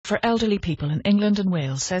for elderly people in England and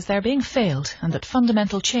Wales says they're being failed and that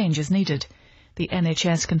fundamental change is needed. The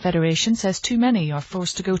NHS Confederation says too many are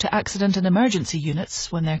forced to go to accident and emergency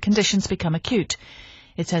units when their conditions become acute.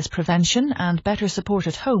 It says prevention and better support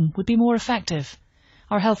at home would be more effective.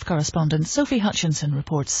 Our health correspondent Sophie Hutchinson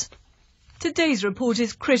reports. Today's report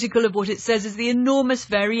is critical of what it says is the enormous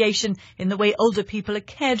variation in the way older people are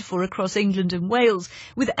cared for across England and Wales,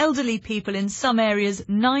 with elderly people in some areas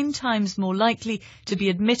 9 times more likely to be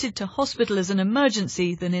admitted to hospital as an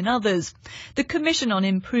emergency than in others. The Commission on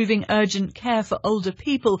Improving Urgent Care for Older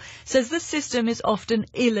People says the system is often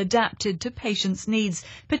ill-adapted to patients' needs,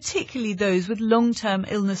 particularly those with long-term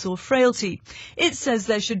illness or frailty. It says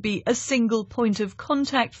there should be a single point of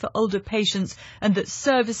contact for older patients and that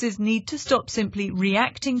services need to stop simply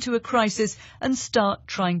reacting to a crisis and start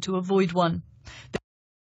trying to avoid one. It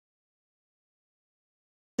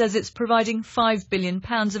says it's providing £5 billion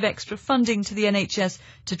of extra funding to the NHS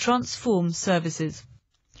to transform services.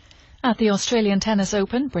 At the Australian Tennis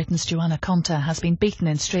Open, Britain's Joanna Konta has been beaten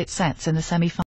in straight sets in the semi-final.